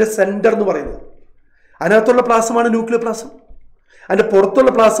സെല്ലിൻ്റെ സെൻറ്റർ എന്ന് പറയുന്നത്. അതിനകത്തുള്ള പ്ലാസമാണ് ന്യൂക്ലിയോപ്ലാസം, അതിൻ്റെ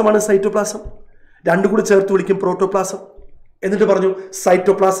പുറത്തുള്ള പ്ലാസമാണ് സൈറ്റോപ്ലാസം. രണ്ടും കൂടി ചേർത്ത് വിളിക്കും പ്രോട്ടോപ്ലാസം. എന്നിട്ട് പറഞ്ഞു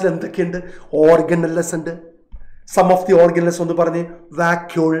സൈറ്റോപ്ലാസിൽ എന്തൊക്കെയുണ്ട്? ഓർഗനല്ലസ് ഉണ്ട്. സം ഓഫ് ദി ഓർഗനല്ലസ് ഒന്ന് പറഞ്ഞ്.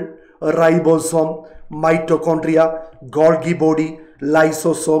 Vacuole, ribosome, mitochondria, Golgi body,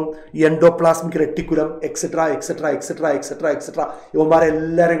 lysosome, endoplasmic reticulum, etcetera etcetera etcetera etcetera etcetera.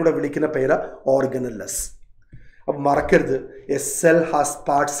 ഇവന്മാരെല്ലാവരെയും കൂടെ വിളിക്കുന്ന പേര് ഓർഗനല്ലസ്. അപ്പം മറക്കരുത്, A cell has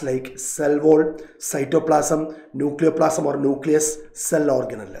parts like cell wall, cytoplasm, nucleoplasm or nucleus, cell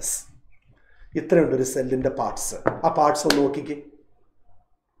ഓർഗനല്ലസ്. ഇത്രയുണ്ട് ഒരു സെല്ലിൻ്റെ പാർട്സ്. ആ പാർട്സ് ഒന്ന് നോക്കിക്കേ.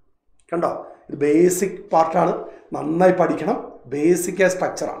 കണ്ടോ, ഇത് ബേസിക് പാർട്ടാണ്. നന്നായി പഠിക്കണം. ബേസിക്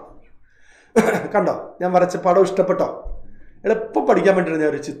സ്ട്രക്ചറാണ്. കണ്ടോ, ഞാൻ വരച്ച പടം ഇഷ്ടപ്പെട്ടോ? എളുപ്പം പഠിക്കാൻ വേണ്ടിയിട്ടാണ്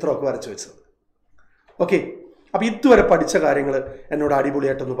ഞാൻ ഒരു ചിത്രമൊക്കെ വരച്ച് വെച്ചത്. ഓക്കെ, അപ്പോൾ ഇതുവരെ പഠിച്ച കാര്യങ്ങൾ എന്നോട്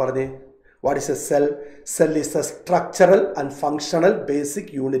അടിപൊളിയായിട്ടൊന്ന് പറഞ്ഞേ. What is A cell? Cell is A structural and functional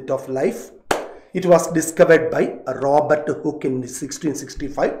basic unit of life. It was discovered by Robert hook in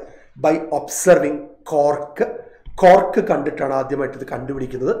 1665 by observing cork. Cork കണ്ടിട്ടാണ് ആദ്യമായിട്ട് ഇത്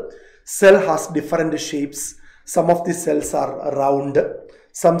കണ്ടുപിടിക്കുന്നത്. Cell has different shapes. Some of the cells are round,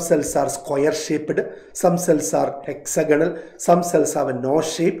 some cells are square shaped, some cells are hexagonal, some cells have A no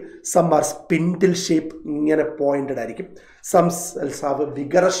shape, some R spindle shape, ഇങ്ങനെ pointed ആയിരിക്കും, some cells have A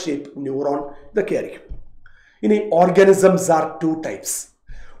vigorous shape, neuron, ഇതൊക്കെ ആയിരിക്കും. ഇനി organisms are two types.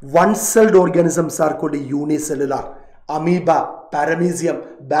 One celled organisms are called unicellular, amoeba, paramecium,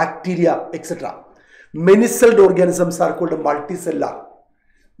 bacteria, etcetera. Many celled organisms are called multicellular,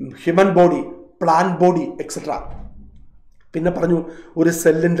 human body, plant body, etc. പിന്നെ പറഞ്ഞു ഒരു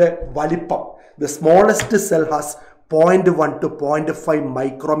സെല്ലിൻ്റെ വലിപ്പം. The smallest cell has 0.1 to 0.5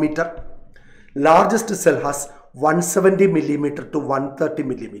 micrometer. Largest cell has 170 millimeter to 130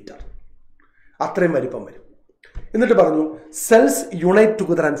 millimeter. അത്രയും വലിപ്പം വരും. എന്നിട്ട് പറഞ്ഞു cells unite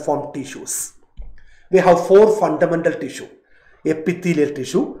together and form tissues. They have 4 fundamental tissue: epithelial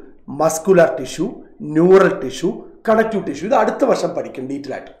tissue, muscular tissue, neural tissue, connective tissue. ഇത് അടുത്ത വർഷം പഠിക്കും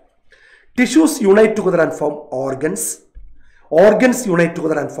ഡീറ്റെയിൽ ആയിട്ട്. Tissues unite together and form organs. Organs unite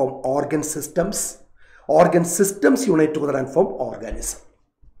together and form organ systems. Organ systems unite together and form organism.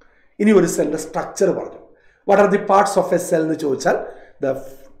 ഇനി ഒരു സെല്ലിന്റെ structure പറഞ്ഞു. What are the parts of a cell എന്ന് ചോദിച്ചാൽ the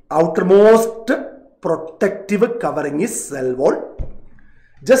outermost protective covering is cell wall.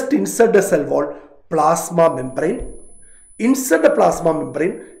 Just inside the cell wall, plasma membrane. Inside the plasma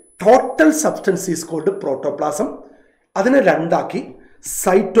membrane, total substance is called protoplasm. അതിനെ രണ്ടാക്കി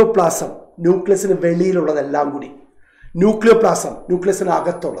cytoplasm, ന്യൂക്ലിയസിന് വെളിയിലുള്ളതെല്ലാം കൂടി, nucleoplasm, ന്യൂക്ലിയസിന്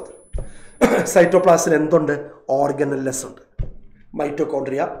അകത്തുള്ളത്. സൈറ്റോപ്ലാസിൽ എന്തുണ്ട്? ഓർഗനല്ലസ് ഉണ്ട്.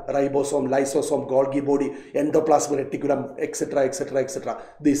 Mitochondria, ribosome, lysosome, Golgi body, endoplasmic reticulum, etcetera etcetera etcetera.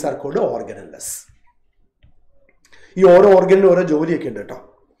 These are called ഓർഗനല്ലസ്. ഈ ഓരോ ഓർഗനിലും ഓരോ ജോലിയൊക്കെ ഉണ്ട് കേട്ടോ.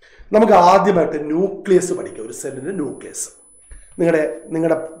 നമുക്ക് ആദ്യമായിട്ട് ന്യൂക്ലിയസ് പഠിക്കാം. ഒരു സെല്ലിൻ്റെ ന്യൂക്ലിയസ്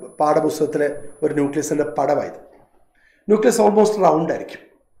നിങ്ങളുടെ പാഠപുസ്തകത്തിലെ ഒരു ന്യൂക്ലിയസിൻ്റെ പടമായത്. ന്യൂക്ലിയസ് ഓൾമോസ്റ്റ് റൗണ്ട് ആയിരിക്കും.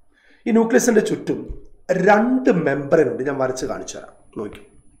 ഈ ന്യൂക്ലിയസിൻ്റെ ചുറ്റും 2 മെമ്പറൈൻ ഉണ്ട്. ഞാൻ വരച്ച് കാണിച്ചു തരാം. നോക്കി,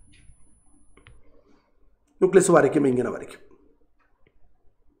 ന്യൂക്ലിയസ് വരയ്ക്കുമ്പോൾ ഇങ്ങനെ വരയ്ക്കും.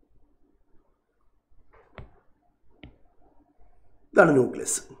 ഇതാണ്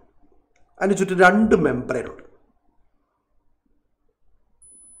ന്യൂക്ലിയസ്. അതിന് ചുറ്റും 2 മെമ്പറൈൻ ഉണ്ട്.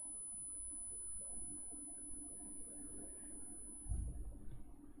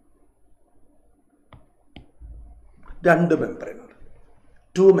 രണ്ട് മെമ്പറൈൻ ഉണ്ട്.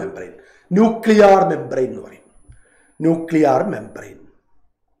 2 മെമ്പറൈൻ. ന്യൂക്ലിയർ മെമ്പറൈൻ എന്ന് പറയും. ന്യൂക്ലിയർ മെമ്പറൈൻ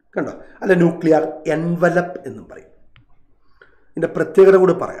കണ്ടോ? അല്ല, ന്യൂക്ലിയർ എൻവലപ്പ് എന്നും പറയും. ഇതിൻ്റെ പ്രത്യേകത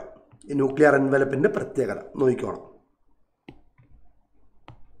കൂടി പറയാം. ഈ ന്യൂക്ലിയർ എൻവലപ്പിൻ്റെ പ്രത്യേകത നോക്കിക്കോണം.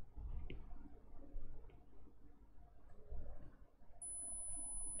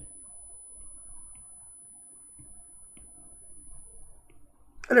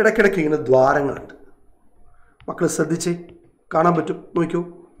 അതിൽ ഇടയ്ക്കിടയ്ക്ക് ഇങ്ങനെ ദ്വാരങ്ങളുണ്ട്. മക്കൾ ശ്രദ്ധിച്ച് കാണാൻ പറ്റും. നോക്കൂ,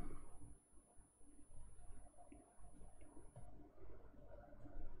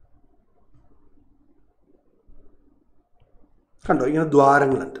 കണ്ടോ? ഇങ്ങനെ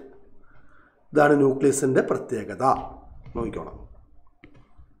ദ്വാരങ്ങളുണ്ട്. ഇതാണ് ന്യൂക്ലിയസിൻ്റെ പ്രത്യേകത. നോക്കിക്കോണം.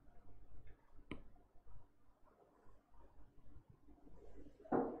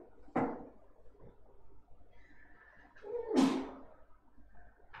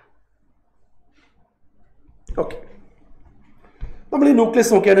 ഓക്കെ, നമ്മൾ ഈ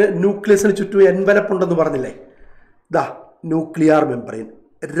ന്യൂക്ലിയസ് നോക്കിയാൽ ന്യൂക്ലിയസിന് ചുറ്റും എൻവലപ്പ് ഉണ്ടെന്ന് പറഞ്ഞില്ലേ? ഇതാ ന്യൂക്ലിയർ മെമ്പറൈൻ.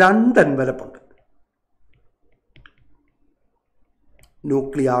 2 എൻവലപ്പ് ഉണ്ട്.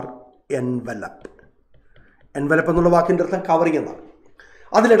 Nuclear envelope. എൻവലപ്പ് എന്നുള്ള വാക്കിൻ്റെ അർത്ഥം കവറിങ് എന്നാണ്.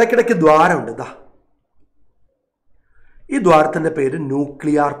 അതിലിടയ്ക്കിടയ്ക്ക് ദ്വാരമുണ്ട്. ഇതാ ഈ ദ്വാരത്തിൻ്റെ പേര്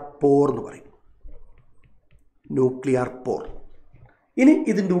ന്യൂക്ലിയർ പോർ എന്ന് പറയും. ന്യൂക്ലിയർ പോർ. ഇനി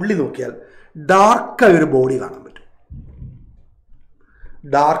ഇതിൻ്റെ ഉള്ളിൽ നോക്കിയാൽ ഡാർക്കായ ഒരു ബോഡി കാണാൻ പറ്റും.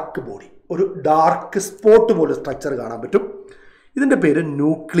 ഡാർക്ക് ബോഡി, ഒരു ഡാർക്ക് സ്പോട്ട് പോലെ സ്ട്രക്ചർ കാണാൻ പറ്റും. ഇതിൻ്റെ പേര്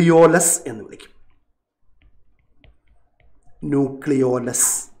ന്യൂക്ലിയോലസ് എന്ന് വിളിക്കും. ന്യൂക്ലിയോലസ്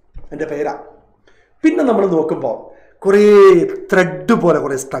എൻ്റെ പേരാ. പിന്നെ നമ്മൾ നോക്കുമ്പോൾ കുറേ ത്രെഡ് പോലെ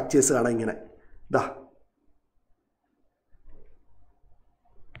കുറേ സ്ട്രക്ചേഴ്സ് കാണാം. ഇങ്ങനെ ഇതാ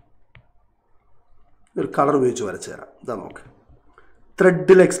ഒരു കളർ ഉപയോഗിച്ച് വരച്ചു തരാം. ഇതാ നോക്ക്,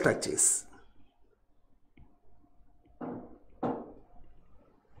 ത്രെഡ് ലൈക്ക് സ്ട്രക്ചേഴ്സ്.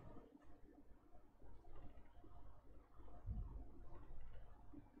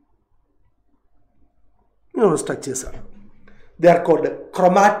 ഇങ്ങനെയുള്ള സ്ട്രക്ചേഴ്സാണ്. They are called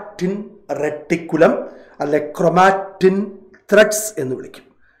chromatin reticulum അല്ലെ chromatin threads എന്ന് വിളിക്കും.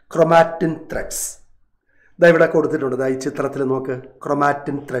 chromatin threads. ഇതാ ഇവിടെ കൊടുത്തിട്ടുണ്ട്. ഈ ചിത്രത്തിൽ നോക്ക്,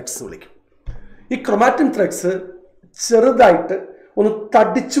 chromatin threads എന്ന് വിളിക്കും. ഈ chromatin threads ചെറുതായിട്ട് ഒന്ന്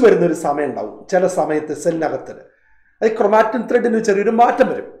തടിച്ചു വരുന്നൊരു സമയം ഉണ്ടാവും ചില സമയത്ത് സെല്ലിനകത്ത്. അത് chromatin threadന് ചെറിയൊരു മാറ്റം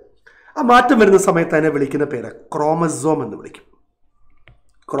വരും. ആ മാറ്റം വരുന്ന സമയത്ത് അതിനെ വിളിക്കുന്ന പേര് ക്രോമസോം എന്ന് വിളിക്കും.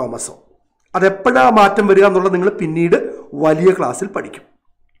 ക്രോമസോം. അതെപ്പോഴാണ് മാറ്റം വരിക എന്നുള്ളത് നിങ്ങൾ പിന്നീട് വലിയ ക്ലാസ്സിൽ പഠിക്കും.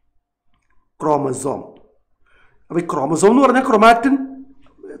 ക്രോമസോം. അപ്പോൾ ഈ ക്രോമസോം എന്ന് പറഞ്ഞാൽ ക്രോമാറ്റിൻ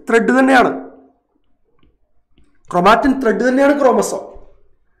ത്രെഡ് തന്നെയാണ്. ക്രോമാറ്റിൻ ത്രെഡ് തന്നെയാണ് ക്രോമസോം.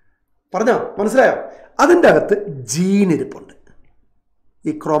 പറഞ്ഞോ, മനസ്സിലായോ? അതിൻ്റെ അകത്ത് ജീൻ ഇരിപ്പുണ്ട്.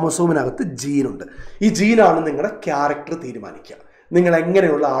 ഈ ക്രോമസോമിനകത്ത് ജീനുണ്ട്. ഈ ജീനാണ് നിങ്ങളുടെ ക്യാരക്ടർ തീരുമാനിക്കുക. നിങ്ങൾ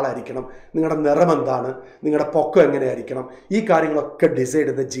എങ്ങനെയുള്ള ആളായിരിക്കണം, നിങ്ങളുടെ നിറം എന്താണ്, നിങ്ങളുടെ പൊക്കം എങ്ങനെയായിരിക്കണം, ഈ കാര്യങ്ങളൊക്കെ ഡിസൈഡ്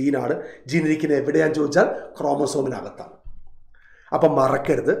ചെയ്യുന്ന ജീനാണ്. ജീൻ ഇരിക്കുന്നത് എവിടെയാണെന്ന് ചോദിച്ചാൽ ക്രോമസോമിനകത്താണ്. അപ്പം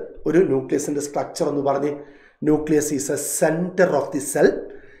മറക്കരുത്, ഒരു ന്യൂക്ലിയസിൻ്റെ സ്ട്രക്ചർ എന്ന് പറഞ്ഞ്, nucleus is A centre of the cell.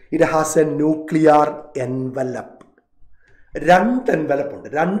 It has A nuclear envelope. 2 envelope ഉണ്ട്,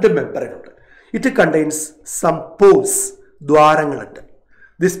 2 മെമ്പറൈൻ ഉണ്ട്. It contains some pores, ദ്വാരങ്ങളുണ്ട്.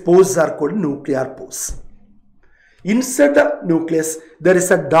 These pores are called nuclear pores. Inside the nucleus, there is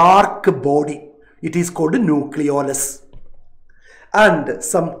a dark body. It is called nucleolus. And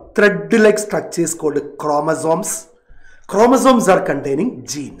some thread-like structures called chromosomes. Chromosomes are containing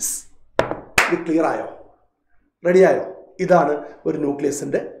genes. This clear ayo? Ready ayo? ഇതാണ് ഒരു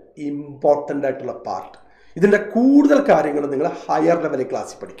ന്യൂക്ലിയസിൻ്റെ important ആയിട്ടുള്ള part. ഇതിൻ്റെ കൂടുതൽ കാര്യങ്ങൾ നിങ്ങൾ higher level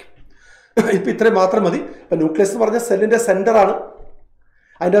ക്ലാസ്സിൽ പഠിക്കും. ഇപ്പം ഇത്രയും മാത്രം മതി. ഇപ്പം ന്യൂക്ലിയസ് എന്ന് പറഞ്ഞാൽ സെല്ലിൻ്റെ സെൻറ്ററാണ്.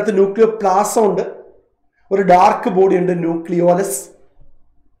 അതിൻ്റെ അകത്ത് ന്യൂക്ലിയോ പ്ലാസം ഉണ്ട്, ഒരു ഡാർക്ക് ബോഡി ഉണ്ട്, ന്യൂക്ലിയോലസ്.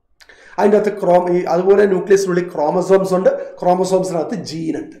 അതിൻ്റെ അകത്ത് അതുപോലെ ന്യൂക്ലിയസിനുള്ളിൽ ക്രോമസോംസ് ഉണ്ട്, ക്രോമസോംസിനകത്ത്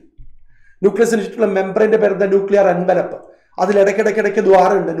ജീൻ ഉണ്ട്. ന്യൂക്ലിയസിന് ചുറ്റുള്ള മെമ്പറിൻ്റെ പേരെന്താ? Nuclear envelope. അതിലിടയ്ക്കിടയ്ക്കിടയ്ക്ക്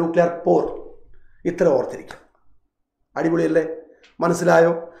ദ്വാരമുണ്ട്, ന്യൂക്ലിയർ പോർ. ഇത്ര ഓർത്തിരിക്കും. അടിപൊളിയല്ലേ?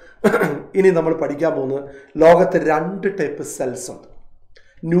 മനസ്സിലായോ? ഇനി നമ്മൾ പഠിക്കാൻ പോകുന്നത് ലോകത്ത് 2 ടൈപ്പ് സെൽസ് ഉണ്ട്.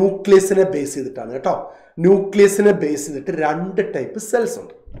 ന്യൂക്ലിയസിനെ ബേസ് ചെയ്തിട്ടാണ് കേട്ടോ. ന്യൂക്ലിയസിനെ ബേസ് ചെയ്തിട്ട് 2 ടൈപ്പ് സെൽസ്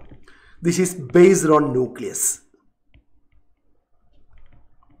ഉണ്ട്. This is based on nucleus.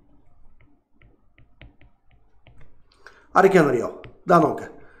 ആരൊക്കെയാണെന്നറിയോ? ഇതാ നോക്ക്.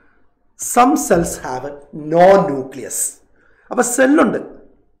 Some cells have no nucleus. അപ്പം സെല്ലുണ്ട്,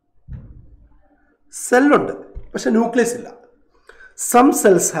 പക്ഷെ ന്യൂക്ലിയസ് ഇല്ല. Some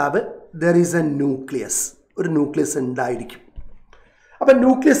cells have there is A nucleus. ഒരു ന്യൂക്ലിയസ് ഉണ്ടായിരിക്കും. അപ്പം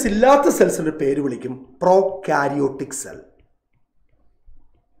ന്യൂക്ലിയസ് ഇല്ലാത്ത സെൽസിൻ്റെ പേര് വിളിക്കും prokaryotic cell.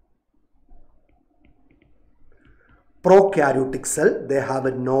 Prokaryotic cell, they have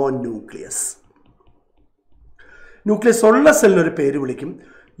A no nucleus. Nucleus ഉള്ള സെല്ലിനൊരു പേര് വിളിക്കും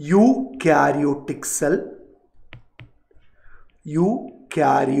eukaryotic cell.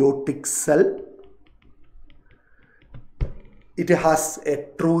 Eukaryotic cell, it has A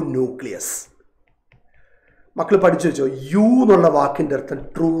true nucleus. മക്കൾ പഠിച്ചു വെച്ചോ, യു എന്നുള്ള വാക്കിൻ്റെ അർത്ഥം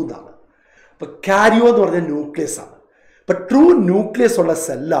ട്രൂ എന്നാണ്. അപ്പം കാരിയോ എന്ന് പറഞ്ഞാൽ ന്യൂക്ലിയസ് ആണ്. അപ്പം ട്രൂ ന്യൂക്ലിയസ് ഉള്ള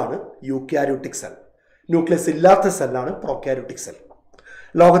സെല്ലാണ് യൂകാരിയോട്ടിക് സെൽ. ന്യൂക്ലിയസ് ഇല്ലാത്ത സെല്ലാണ് പ്രോകാരിയോട്ടിക് സെൽ.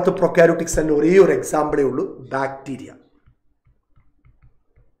 ലോകത്ത് പ്രോകാരിയോട്ടിക് സെല്ലിന് ഒരേ ഒരു എക്സാമ്പിളേ ഉള്ളൂ, ബാക്ടീരിയ.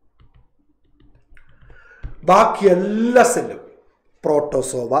 ബാക്കി എല്ലാ സെല്ലും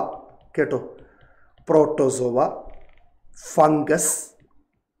പ്രോട്ടോസോവ, കേട്ടോ, protozoa, fungus,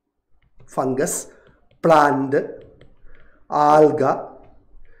 plant, alga,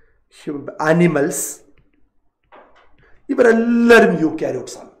 animals, ഇവരെല്ലാവരും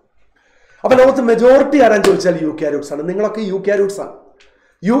യൂകാരിയോട്സ് ആണ്. അപ്പം ലോകത്ത് മെജോറിറ്റി ആരാന്ന് ചോദിച്ചാൽ യൂകാരിയോട്സ് ആണ്. നിങ്ങളൊക്കെ യൂകാരിയോട്സ് ആണ്.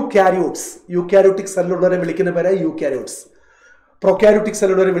 യൂകാരിയോട്ടിക് സെല്ലുള്ളവരെ വിളിക്കുന്ന പേരാ യൂകാരിയോട്സ്. പ്രൊകാരിയോട്ടിക്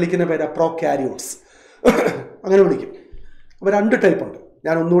സെല്ലുള്ളവരെ വിളിക്കുന്ന പേരാ പ്രോകാരിയോട്സ്. അങ്ങനെ വിളിക്കും. അപ്പോൾ 2 ടൈപ്പ് ഉണ്ട്.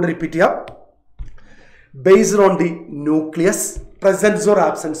 ഞാൻ ഒന്നുകൂടി റിപ്പീറ്റ് ചെയ്യാം. Based on the nucleus, presence or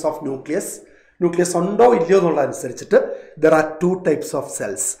absence of nucleus. Nucleus ഉണ്ടോ ഇല്ലയോ എന്നുള്ളതനുസരിച്ചിട്ട് there are 2 types of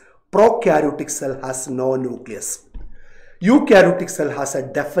cells. Prokaryotic cell has no nucleus. Eukaryotic cell has a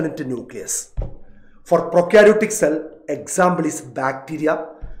definite nucleus. For prokaryotic cell, example is bacteria.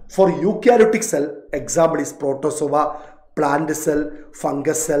 For eukaryotic cell, example is protozoa, plant cell,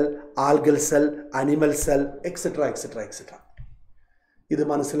 fungus cell, algal cell, animal cell, etc. etc. etc. ഇത്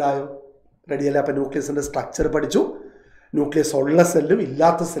മനസ്സിലായോ? റെഡിയല്ലേ? അപ്പം ന്യൂക്ലിയസിൻ്റെ structure പഠിച്ചു. Nucleus ഉള്ള സെല്ലും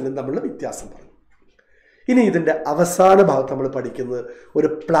ഇല്ലാത്ത സെല്ലും തമ്മിലുള്ള വ്യത്യാസം പറഞ്ഞു. ഇനി ഇതിൻ്റെ അവസാന ഭാഗത്ത് നമ്മൾ പഠിക്കുന്നത് ഒരു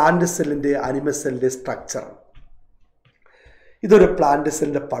പ്ലാന്റ് സെല്ലിൻ്റെ, അനിമൽ സെല്ലിൻ്റെ സ്ട്രക്ചറാണ്. ഇതൊരു പ്ലാന്റ്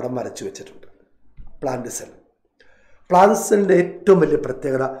സെല്ലിൻ്റെ പടം വരച്ചു വെച്ചിട്ടുണ്ട്. പ്ലാന്റ് സെല്ലിൻ്റെ ഏറ്റവും വലിയ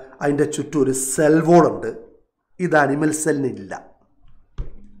പ്രത്യേകത അതിൻ്റെ ചുറ്റും ഒരു സെൽ വോളുണ്ട്. ഇത് അനിമൽ സെല്ലിനില്ല.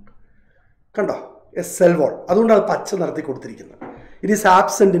 കണ്ടോ? A cell wall. അതുകൊണ്ട് അത് പച്ച നിറത്തി കൊടുത്തിരിക്കുന്നത്. It is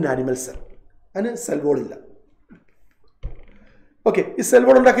absent in animal cell. അതിന് സെൽ വോൾ ഇല്ല. ഓക്കെ, ഈ സെൽ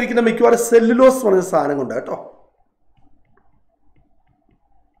വോൾ ഉണ്ടാക്കിയിരിക്കുന്ന മിക്കവാറും സെല്ലുലോസ് പറഞ്ഞ സാധനം കൊണ്ട് കേട്ടോ.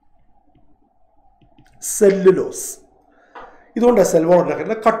 സെല്ലുലോസ്. ഇതുകൊണ്ടാണ് സെൽ വോൾ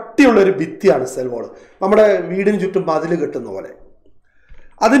ഉണ്ടാക്കുന്നത്. കട്ടിയുള്ള ഒരു ഭിത്തിയാണ് സെൽ വോൾ. നമ്മുടെ വീടിന് ചുറ്റും മതിൽ കെട്ടുന്ന പോലെ.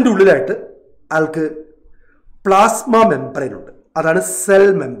 അതിൻ്റെ ഉള്ളിലായിട്ട് ആൾക്ക് പ്ലാസ്മ മെംബ്രെയിൻ ഉണ്ട്. അതാണ് സെൽ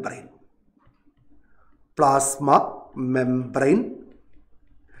മെംബ്രെയിൻ. പ്ലാസ്മ മെംബ്രെയിൻ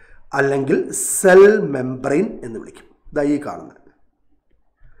അല്ലെങ്കിൽ സെൽ മെംബ്രെയിൻ എന്ന് വിളിക്കും. ഇതാ ഈ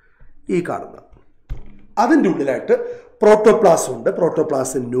കാണുന്നത്. അതിൻ്റെ ഉള്ളിലായിട്ട് പ്രോട്ടോപ്ലാസം ഉണ്ട്.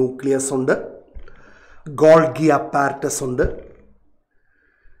 പ്രോട്ടോപ്ലാസം ന്യൂക്ലിയസ് ഉണ്ട്. ഗോൾഗി അപ്പാരറ്റസ് ഉണ്ട്.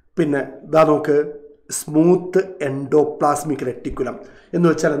 പിന്നെ ഇതാ നോക്ക്, സ്മൂത്ത് എൻഡോപ്ലാസ്മിക് റെറ്റിക്കുലം എന്ന്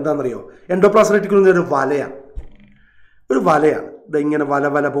വെച്ചാൽ എന്താണെന്നറിയോ? എൻഡോപ്ലാസ്മിക് റെറ്റിക്കുലം ഒരു വലയാണ്, ഇതിങ്ങനെ വല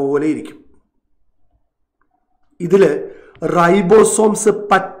പോലെ ഇരിക്കും. ഇതിൽ റൈബോസോംസ്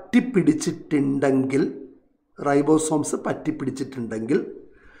പറ്റിപ്പിടിച്ചിട്ടുണ്ടെങ്കിൽ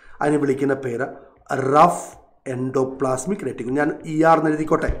അതിന് വിളിക്കുന്ന പേര് റഫ് എൻഡോപ്ലാസ്മിക് റെറ്റിക്കുലം. ഞാൻ എന്ന്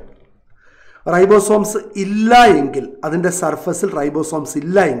എഴുതിക്കോട്ടെ. റൈബോസോംസ് ഇല്ല എങ്കിൽ, അതിൻ്റെ സർഫസിൽ റൈബോസോംസ്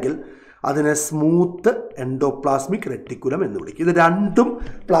ഇല്ല എങ്കിൽ അതിനെ സ്മൂത്ത് എൻഡോപ്ലാസ്മിക് റെറ്റിക്കുലം എന്ന് വിളിക്കും. ഇത് രണ്ടും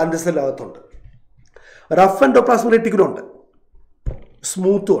പ്ലാന്റ് സെല്ലിനകത്തുണ്ട്. റഫ് എൻഡോപ്ലാസ്മിക് റെറ്റിക്കുലം ഉണ്ട്,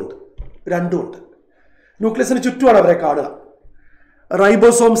 സ്മൂത്തും ഉണ്ട്, രണ്ടുമുണ്ട്. ന്യൂക്ലിയസിന് ചുറ്റുമാണ് അവരെ കാണുക.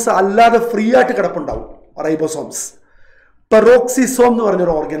 റൈബോസോംസ് അല്ലാതെ ഫ്രീ ആയിട്ട് കിടപ്പുണ്ടാവും. റൈബോസോംസ് പെറോക്സിസോം എന്ന്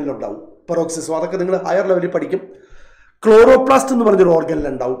പറഞ്ഞൊരു ഓർഗനിലുണ്ടാവും. പെറോക്സിസോം അതൊക്കെ നിങ്ങൾ ഹയർ ലെവലിൽ പഠിക്കും. ക്ലോറോപ്ലാസ്റ്റ് എന്ന് പറഞ്ഞൊരു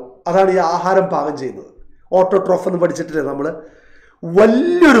ഓർഗനിലുണ്ടാവും. അതാണ് ഈ ആഹാരം പാകം ചെയ്യുന്നത്. ഓട്ടോട്രോഫ് എന്ന് പഠിച്ചിട്ടില്ലേ നമ്മൾ?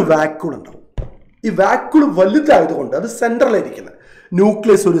 വലിയൊരു വാക്യൂൾ ഉണ്ടാവും. ഈ വാക്യൂൾ വലുതായതുകൊണ്ട് അത് സെൻട്രലായിരിക്കുന്നത്.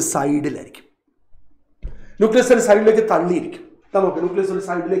 ന്യൂക്ലിയസ് ഒരു സൈഡിലായിരിക്കും. ന്യൂക്ലിയസ് ഒരു സൈഡിലേക്ക് തള്ളിയിരിക്കും. നമുക്ക് ന്യൂക്ലിയസ് ഒരു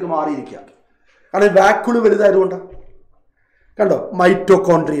സൈഡിലേക്ക് മാറിയിരിക്കുക. കാരണം വാക്യൂൾ വലുതായതുകൊണ്ടാണ്. കണ്ടോ,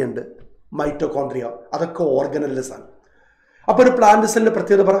 മൈറ്റോകോൺട്രിയ ഉണ്ട്. മൈറ്റോകോൺട്രിയ അതൊക്കെ ഓർഗനൽസ് ആണ്. അപ്പോൾ ഒരു പ്ലാന്റ് സെല്ലിന്റെ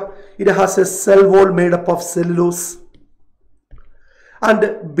പ്രത്യേകത പറ. It has A cell wall made up of cellulose and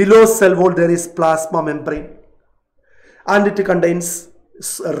below cell wall there is plasma membrane and it contains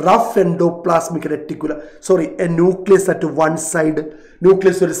rough endoplasmic reticulum, a nucleus at one side.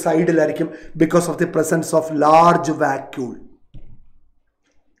 Nucleus ഒരു സൈഡിലായിരിക്കും because of the presence of large vacuole.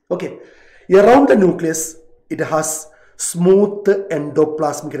 Okay, around the nucleus it has smooth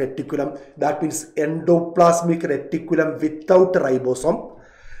endoplasmic reticulum. That means endoplasmic reticulum without ribosome.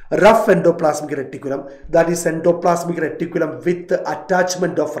 Rough endoplasmic reticulum, that is endoplasmic reticulum with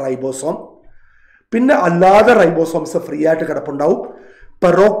attachment of ribosome. പിന്നെ അല്ലാതെ ribosomes free ആയിട്ട് കിടപ്പുണ്ടാവും.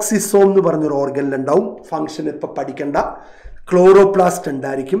 പെറോക്സിസോം എന്ന് പറഞ്ഞൊരു ഓർഗനിലുണ്ടാവും. Function ഇപ്പം പഠിക്കേണ്ട. Chloroplast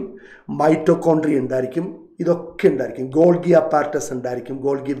ഉണ്ടായിരിക്കും, mitochondria ഉണ്ടായിരിക്കും, ഇതൊക്കെ ഉണ്ടായിരിക്കും. ഗോൾഗി അപ്പാർട്ടസ് ഉണ്ടായിരിക്കും,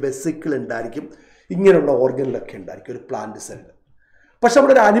 ഗോൾഗി വെസിക്കിൾ ഉണ്ടായിരിക്കും. ഇങ്ങനെയുള്ള ഓർഗനിലൊക്കെ ഉണ്ടായിരിക്കും ഒരു പ്ലാന്റ് സെല്ല്. പക്ഷെ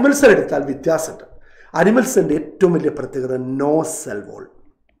നമ്മുടെ ഒരു അനിമൽ സെൽ എടുത്താൽ വ്യത്യാസമുണ്ട്. അനിമൽ സെല്ലിൻ്റെ ഏറ്റവും വലിയ പ്രത്യേകത no cell wall.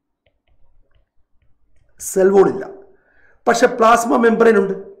 Cell wall ഇല്ല, പക്ഷെ പ്ലാസ്മ മെംബ്രെയിൻ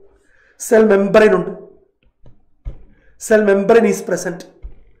ഉണ്ട്, സെൽ മെംബ്രെയിൻ ഉണ്ട്. Cell membrane is present.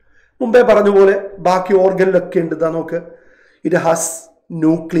 മുമ്പേ പറഞ്ഞ പോലെ ബാക്കി ഓർഗനിലൊക്കെ ഉണ്ട്. ഇതാ നോക്ക്, it has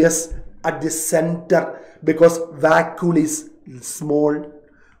nucleus at the centre because vacuole is small.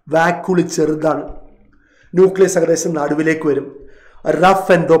 Vacuole ചെറുതാണ്. ന്യൂക്ലിയസ് ഏകദേശം നടുവിലേക്ക് വരും.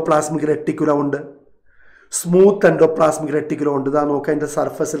 റഫ് എൻഡോപ്ലാസ്മിക് റെറ്റിക്കുലം ഉണ്ട്, സ്മൂത്ത് എൻഡോപ്ലാസ്മിക് റെറ്റിക്കുലം ഉണ്ട്. ഇതാ നോക്ക്, അതിൻ്റെ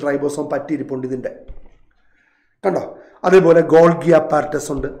സർഫസിൽ റൈബോസോം പറ്റിയിരിപ്പുണ്ട് ഇതിൻ്റെ, കണ്ടോ? അതേപോലെ ഗോൾഗി അപ്പാർട്ടസ്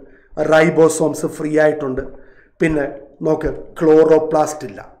ഉണ്ട്, റൈബോസോംസ് ഫ്രീ ആയിട്ടുണ്ട്. പിന്നെ നോക്ക്, ക്ലോറോപ്ലാസ്റ്റ്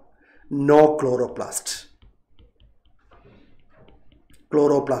ഇല്ല, നോ ക്ലോറോപ്ലാസ്റ്റ്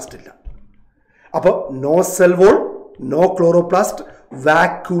ഇല്ല. അപ്പോൾ no cell wall, no chloroplast,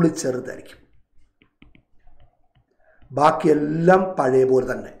 vacuole ചെറുതായിരിക്കും. ബാക്കിയെല്ലാം പഴയ പോലെ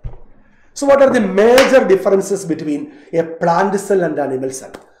തന്നെ. So what are the major differences between a plant cell and animal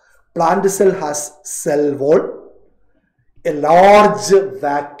cell? Plant cell has cell wall, a large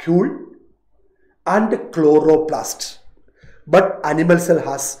vacuole and chloroplast, but animal cell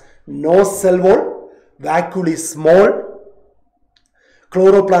has no cell wall, vacuole is small,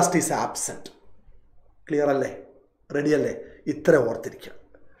 chloroplast is absent. Clear alle? Ready alle? ഇത്ര ഓർത്തിരിക്കുക.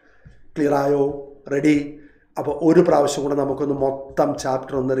 Clear ആയോ? Ready? അപ്പോൾ ഒരു പ്രാവശ്യം കൂടെ നമുക്കൊന്ന് മൊത്തം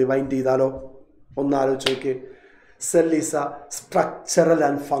chapter ഒന്ന് റിവൈൻഡ് ചെയ്താലോ? ഒന്ന് ആലോചിച്ച് നോക്കിയേ. Cell is A structural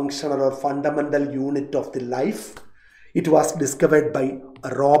and functional or fundamental unit of the life. It was discovered by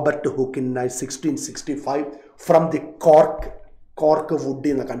Robert hook in 1665 from the cork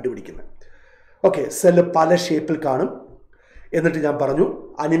വുഡിൽ നിന്ന് കണ്ടുപിടിക്കുന്നത്. ഓക്കെ, സെല്ല് പല ഷേപ്പിൽ കാണും. എന്നിട്ട് ഞാൻ പറഞ്ഞു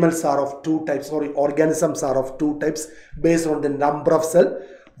animals R of two types, organisms are of two types based on the number of cell.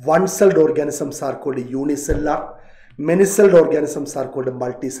 One-celled organisms are called unicellular. Many-celled organisms are called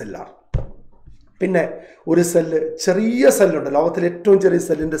multicellular. പിന്നെ ഒരു സെല്ല്, ചെറിയ സെല്ലുണ്ട്, ലോകത്തിലെ ഏറ്റവും ചെറിയ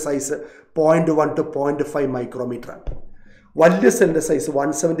സെല്ലിൻ്റെ സൈസ് 0.1 to 0.5 മൈക്രോമീറ്റർ ആണ്. വലിയ സെല്ലിൻ്റെ സൈസ്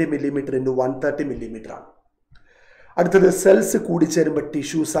 170 millimeter into 130 millimeter ആണ്. അടുത്തത് cells കൂടിച്ചേരുമ്പോൾ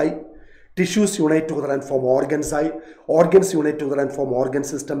ടിഷ്യൂസായി, tissues unite together and form organs ആയി, organs unite together and form organ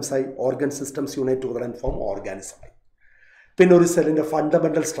systems ആയി, organ systems unite together and form organism ആയി. പിന്നെ ഒരു സെല്ലിൻ്റെ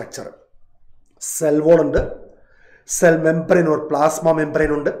ഫണ്ടമെൻ്റൽ സ്ട്രക്ചർ, സെൽ വോൾ ഉണ്ട്, cell membrane or plasma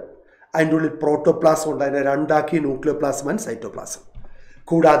membrane ഉണ്ട്, അതിൻ്റെ ഉള്ളിൽ പ്രോട്ടോപ്ലാസം ഉണ്ട്, അതിനെ രണ്ടാക്കി ന്യൂക്ലിയോപ്ലാസം ആൻഡ് സൈറ്റോപ്ലാസം,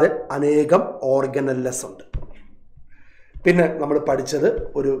 കൂടാതെ അനേകം ഓർഗനല്ലസ് ഉണ്ട്. പിന്നെ നമ്മൾ പഠിച്ചത്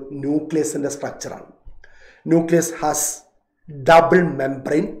ഒരു ന്യൂക്ലിയസിൻ്റെ സ്ട്രക്ചറാണ്. Nucleus has double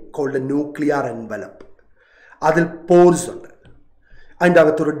membrane called nuclear envelope. അതിൽ പോർസ് ഉണ്ട്, അതിൻ്റെ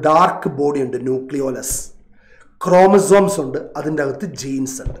അകത്തൊരു ഡാർക്ക് ബോഡി ഉണ്ട്, ന്യൂക്ലിയോലസ്. ക്രോമസോംസ് ഉണ്ട്, അതിൻ്റെ അകത്ത്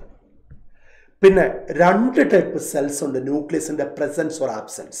ജീൻസ് ഉണ്ട്. പിന്നെ 2 ടൈപ്പ് സെൽസ് ഉണ്ട്, ന്യൂക്ലിയസിൻ്റെ presence or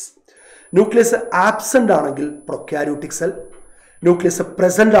absence. Nucleus absent ആണെങ്കിൽ പ്രൊക്യാരിയോട്ടിക് സെൽ, ന്യൂക്ലിയസ്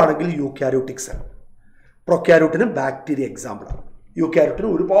പ്രസൻ്റ് ആണെങ്കിൽ യൂക്യാരിയോട്ടിക് സെൽ. പ്രൊക്യാരിയോട്ടിന് ബാക്ടീരിയ എക്സാമ്പിളാണ്. യൂക്യാരിയോട്ടിന്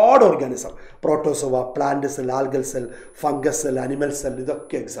ഒരുപാട് organism, protozoa, plant cell, algal cell, fungus cell, animal cell,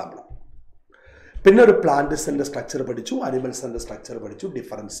 ഇതൊക്കെ എക്സാമ്പിളാണ്. പിന്നെ ഒരു പ്ലാന്റ് സെല്ലിൻ്റെ സ്ട്രക്ചർ പഠിച്ചു, അനിമൽ സെല്ലിൻ്റെ സ്ട്രക്ചർ പഠിച്ചു,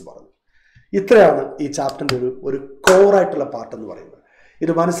 ഡിഫറൻസ് പറഞ്ഞു. ഇത്രയാണ് ഈ ചാപ്റ്ററിൻ്റെ ഒരു കോറായിട്ടുള്ള പാർട്ട് എന്ന് പറയുന്നത്.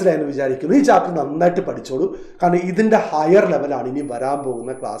 ഇത് മനസ്സിലായെന്ന് വിചാരിക്കുന്നു. ഈ ചാപ്റ്റർ നന്നായിട്ട് പഠിച്ചോളൂ, കാരണം ഇതിൻ്റെ ഹയർ ലെവലാണ് ഇനി വരാൻ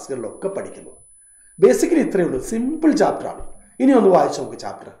പോകുന്ന ക്ലാസ്സുകളിലൊക്കെ പഠിക്കുന്നത്. ബേസിക്കലി ഇത്രയേ ഉള്ളൂ, സിമ്പിൾ ചാപ്റ്ററാണ്. ഇനി ഒന്ന് വായിച്ചു നോക്ക്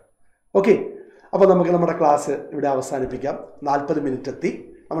ചാപ്റ്റർ. ഓക്കെ, അപ്പോൾ നമുക്ക് നമ്മുടെ ക്ലാസ് ഇവിടെ അവസാനിപ്പിക്കാം. 40 മിനിറ്റ് എത്തി.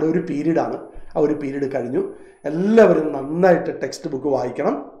 നമ്മുടെ ഒരു പീരീഡാണ്, ആ ഒരു പീരീഡ് കഴിഞ്ഞു. എല്ലാവരും നന്നായിട്ട് ടെക്സ്റ്റ് ബുക്ക്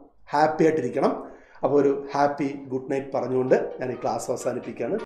വായിക്കണം, ഹാപ്പി ആയിട്ടിരിക്കണം. അപ്പോൾ ഒരു ഹാപ്പി ഗുഡ് നൈറ്റ് പറഞ്ഞുകൊണ്ട് ഞാൻ ഈ ക്ലാസ് അവസാനിപ്പിക്കുകയാണ്.